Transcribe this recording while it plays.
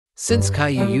Since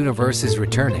Kaiju Universe is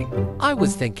returning, I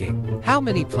was thinking, how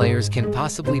many players can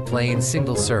possibly play in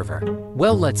single server?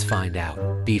 Well, let's find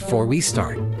out. Before we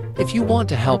start, if you want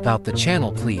to help out the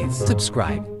channel, please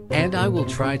subscribe. And I will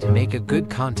try to make a good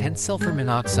content sulfur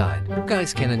monoxide. You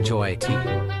guys can enjoy it.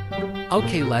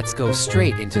 Okay, let's go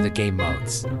straight into the game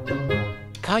modes.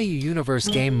 Kaiju Universe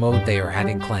game mode, they are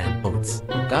adding clan modes.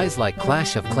 Guys like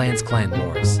Clash of Clans Clan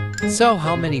Wars. So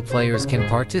how many players can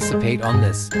participate on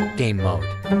this game mode?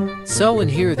 So in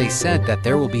here they said that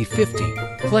there will be 50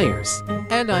 players.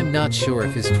 And I'm not sure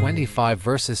if it's 25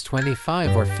 versus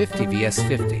 25 or 50 vs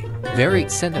 50.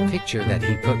 Varied sent a picture that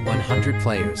he put 100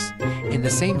 players in the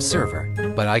same server,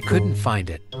 but I couldn't find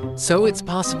it. So it's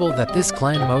possible that this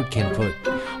clan mode can put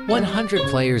 100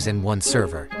 players in one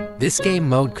server. This game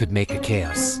mode could make a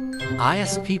chaos. I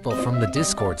asked people from the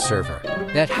Discord server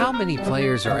that how many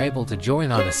players are able to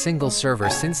join on a single server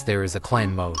since there is a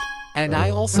clan mode. And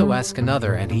I also asked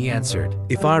another and he answered,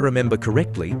 If I remember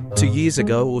correctly, 2 years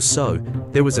ago or so,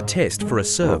 there was a test for a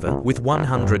server with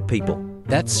 100 people.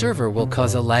 That server will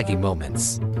cause a laggy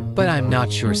moments. But I'm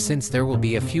not sure since there will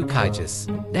be a few kaijus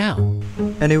now.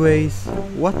 Anyways,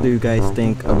 what do you guys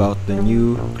think about the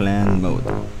new clan mode?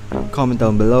 Comment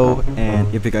down below,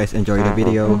 and if you guys enjoyed the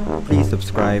video, please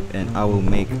subscribe and I will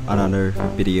make another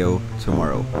video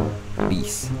tomorrow.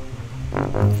 Peace.